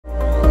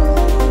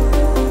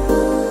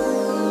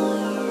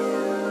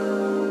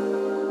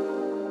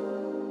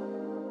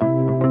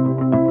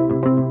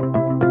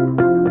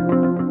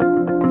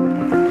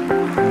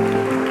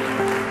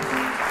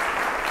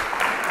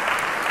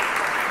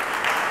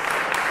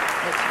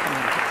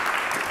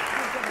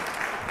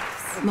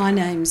My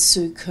name's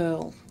Sue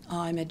Kurrle.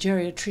 I'm a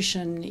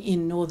geriatrician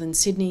in northern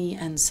Sydney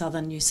and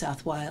southern New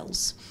South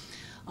Wales.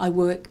 I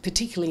work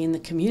particularly in the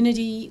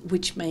community,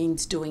 which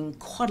means doing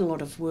quite a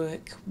lot of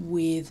work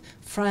with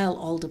frail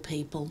older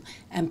people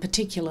and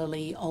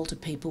particularly older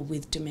people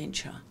with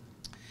dementia.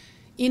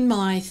 In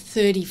my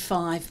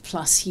 35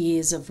 plus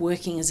years of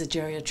working as a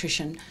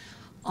geriatrician,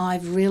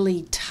 I've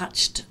really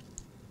touched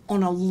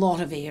on a lot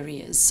of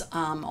areas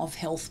of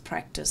health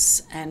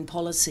practice and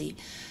policy.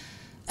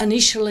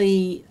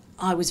 Initially,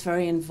 I was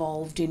very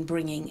involved in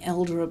bringing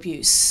elder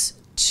abuse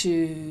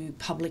to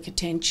public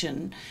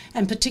attention,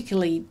 and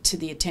particularly to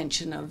the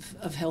attention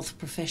of health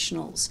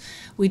professionals.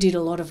 We did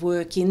a lot of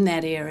work in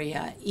that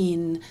area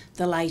in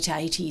the late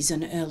 80s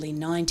and early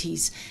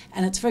 90s,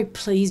 and it's very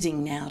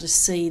pleasing now to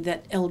see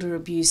that elder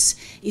abuse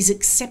is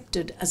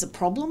accepted as a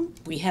problem.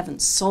 We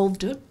haven't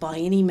solved it by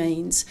any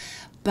means,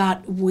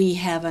 but we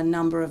have a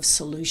number of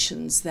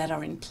solutions that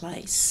are in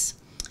place.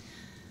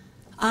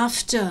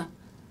 After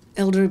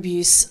elder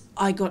abuse,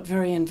 I got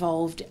very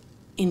involved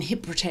in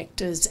hip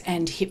protectors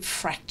and hip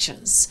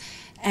fractures.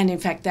 And in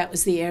fact, that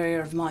was the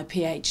area of my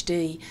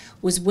PhD,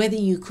 was whether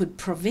you could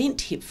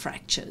prevent hip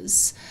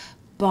fractures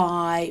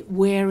by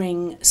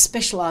wearing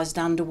specialised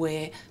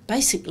underwear,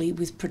 basically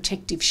with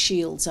protective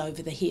shields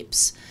over the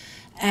hips.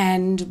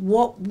 And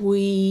what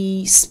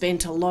we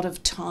spent a lot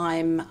of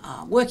time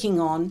working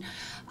on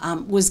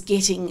was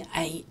getting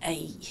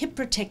a hip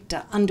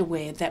protector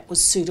underwear that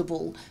was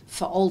suitable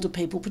for older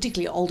people,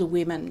 particularly older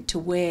women, to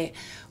wear.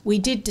 We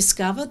did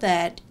discover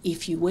that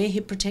if you wear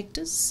hip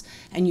protectors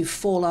and you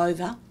fall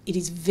over, it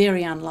is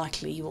very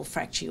unlikely you will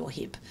fracture your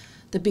hip.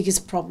 The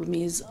biggest problem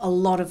is a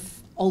lot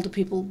of older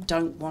people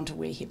don't want to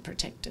wear hip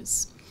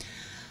protectors.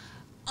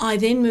 I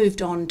then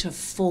moved on to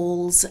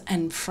falls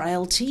and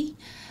frailty,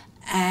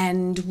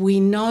 and we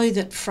know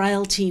that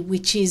frailty,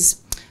 which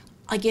is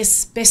I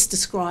guess best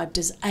described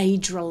as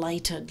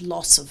age-related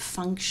loss of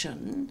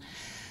function,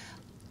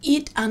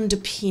 it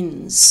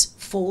underpins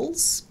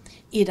falls,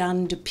 it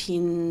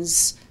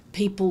underpins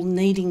people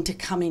needing to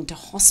come into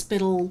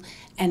hospital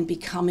and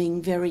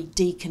becoming very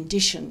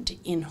deconditioned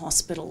in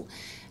hospital.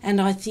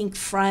 And I think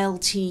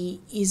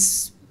frailty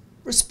is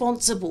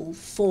responsible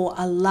for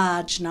a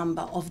large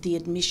number of the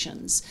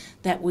admissions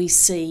that we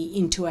see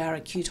into our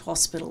acute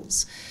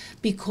hospitals,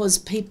 because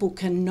people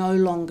can no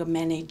longer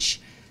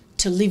manage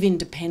to live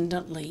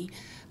independently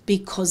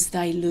because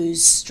they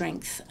lose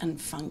strength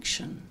and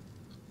function.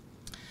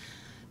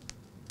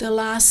 The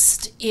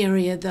last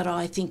area that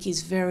I think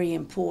is very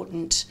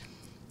important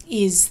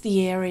is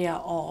the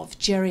area of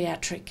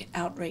geriatric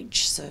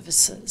outreach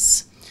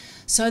services.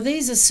 So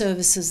these are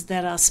services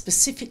that are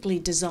specifically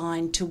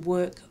designed to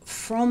work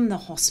from the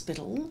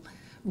hospital,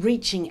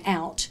 reaching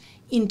out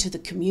into the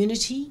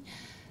community.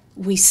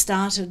 We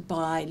started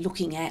by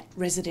looking at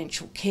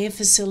residential care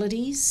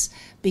facilities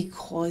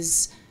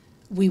because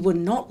we were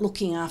not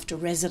looking after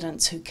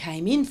residents who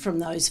came in from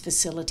those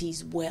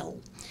facilities well.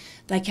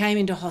 They came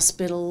into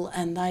hospital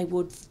and they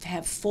would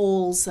have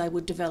falls, they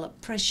would develop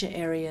pressure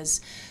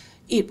areas.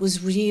 It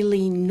was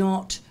really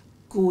not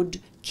good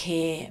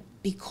care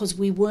because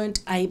we weren't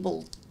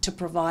able to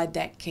provide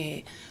that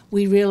care.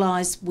 We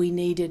realised we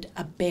needed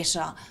a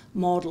better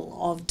model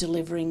of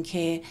delivering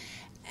care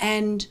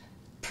and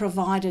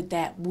provided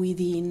that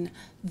within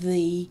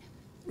the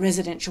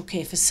residential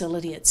care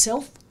facility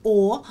itself,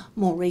 or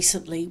more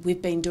recently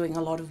we've been doing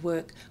a lot of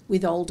work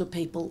with older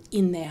people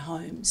in their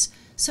homes,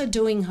 so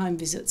doing home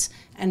visits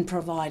and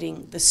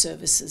providing the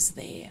services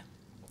there.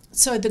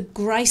 So the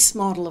GRACE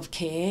model of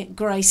care,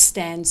 GRACE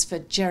stands for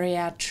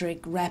Geriatric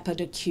Rapid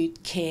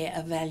Acute Care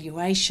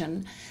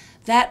Evaluation.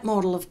 That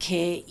model of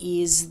care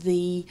is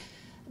the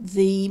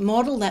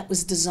model that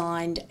was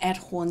designed at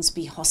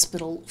Hornsby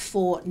Hospital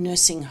for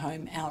nursing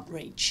home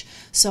outreach.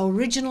 So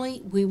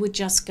originally we were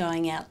just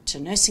going out to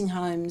nursing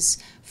homes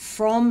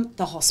from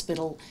the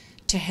hospital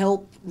to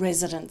help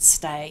residents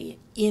stay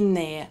in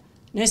their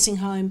nursing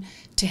home,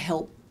 to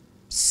help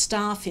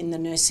staff in the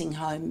nursing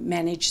home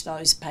manage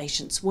those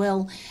patients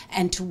well,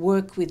 and to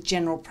work with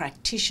general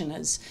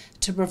practitioners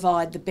to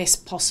provide the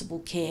best possible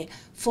care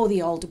for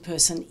the older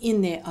person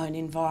in their own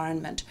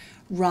environment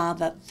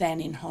rather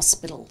than in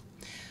hospital.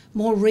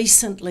 More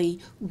recently,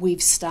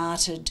 we've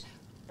started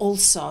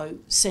also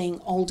seeing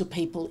older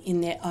people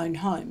in their own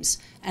homes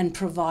and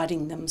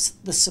providing them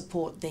the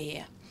support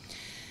there.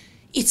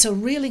 It's a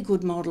really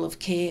good model of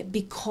care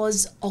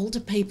because older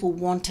people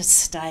want to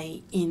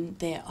stay in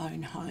their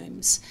own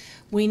homes.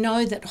 We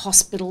know that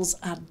hospitals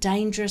are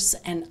dangerous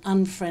and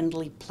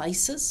unfriendly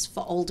places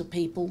for older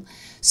people,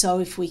 so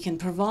if we can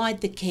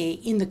provide the care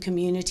in the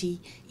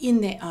community,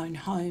 in their own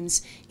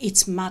homes,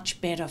 it's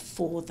much better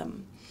for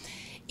them.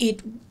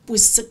 It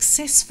was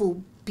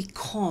successful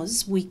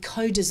because we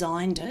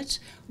co-designed it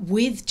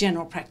with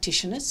general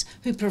practitioners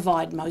who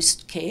provide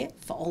most care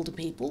for older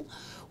people,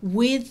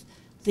 with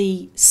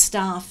the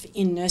staff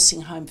in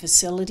nursing home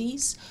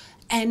facilities,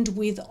 and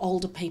with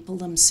older people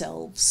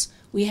themselves.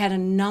 We had a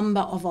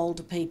number of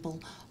older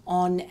people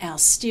on our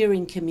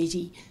steering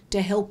committee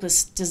to help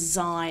us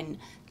design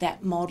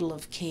that model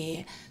of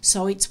care.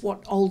 So it's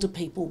what older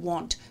people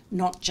want,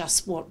 not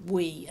just what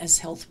we as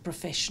health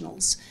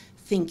professionals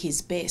think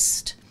is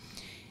best.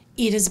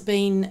 It has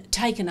been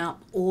taken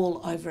up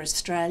all over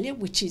Australia,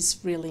 which is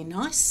really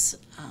nice.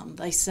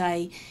 They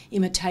say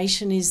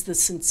imitation is the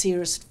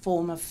sincerest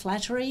form of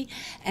flattery,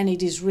 and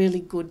it is really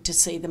good to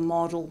see the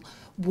model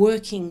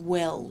working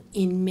well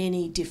in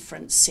many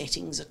different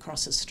settings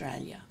across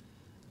Australia.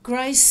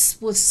 Grace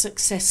was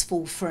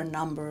successful for a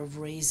number of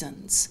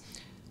reasons.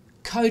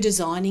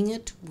 Co-designing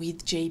it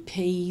with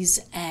GPs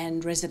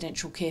and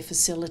residential care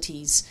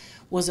facilities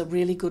was a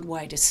really good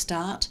way to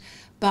start,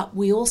 but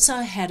we also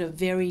had a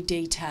very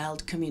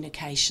detailed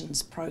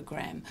communications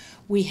program.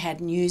 We had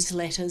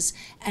newsletters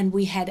and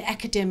we had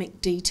academic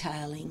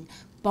detailing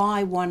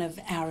by one of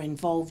our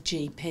involved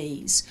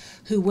GPs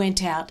who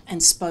went out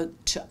and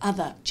spoke to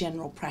other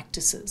general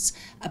practices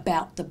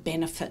about the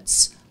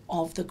benefits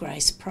of the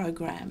GRACE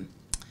program.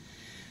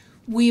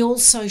 We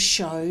also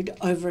showed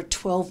over a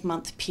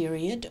 12-month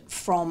period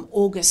from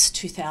August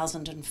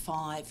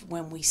 2005,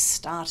 when we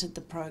started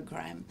the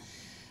program,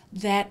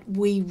 that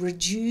we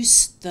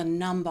reduced the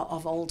number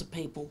of older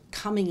people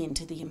coming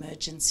into the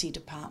emergency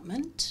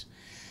department,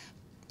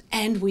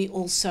 and we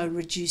also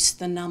reduced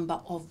the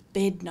number of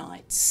bed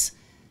nights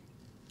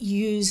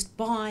used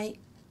by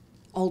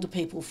older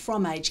people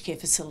from aged care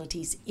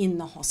facilities in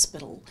the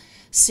hospital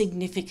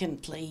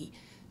significantly,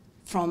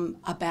 from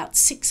about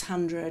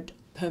 600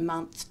 per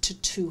month to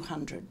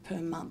 200 per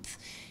month.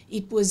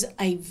 It was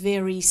a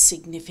very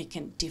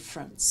significant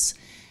difference,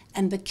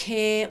 and the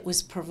care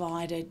was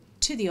provided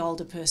to the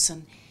older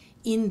person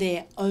in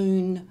their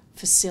own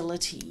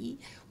facility,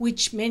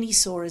 which many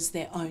saw as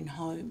their own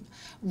home,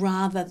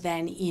 rather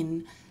than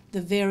in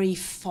the very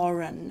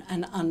foreign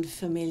and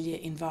unfamiliar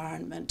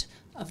environment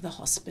of the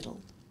hospital.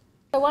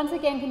 So once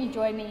again, can you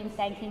join me in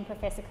thanking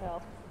Professor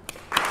Kurrle?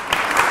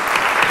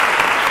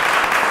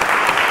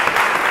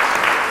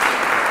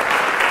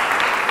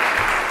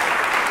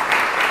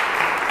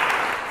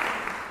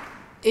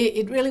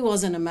 It really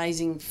was an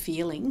amazing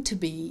feeling to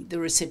be the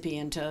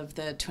recipient of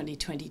the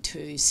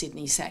 2022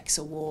 Sidney Sax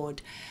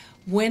Award.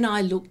 When I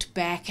looked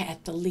back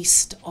at the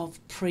list of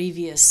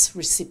previous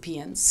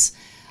recipients,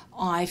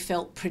 I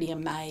felt pretty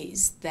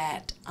amazed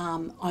that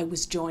I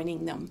was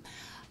joining them.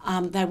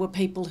 They were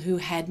people who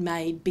had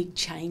made big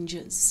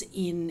changes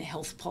in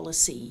health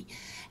policy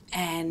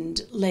and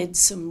led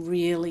some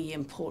really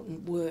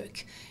important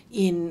work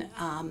in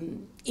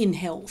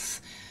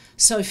health.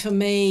 So for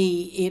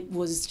me, it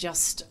was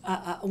just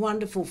a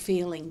wonderful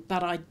feeling,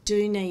 but I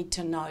do need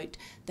to note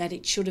that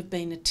it should have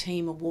been a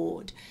team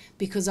award,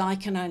 because I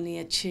can only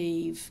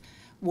achieve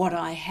what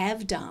I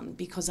have done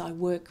because I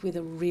work with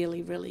a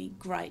really, really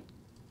great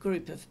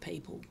group of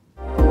people.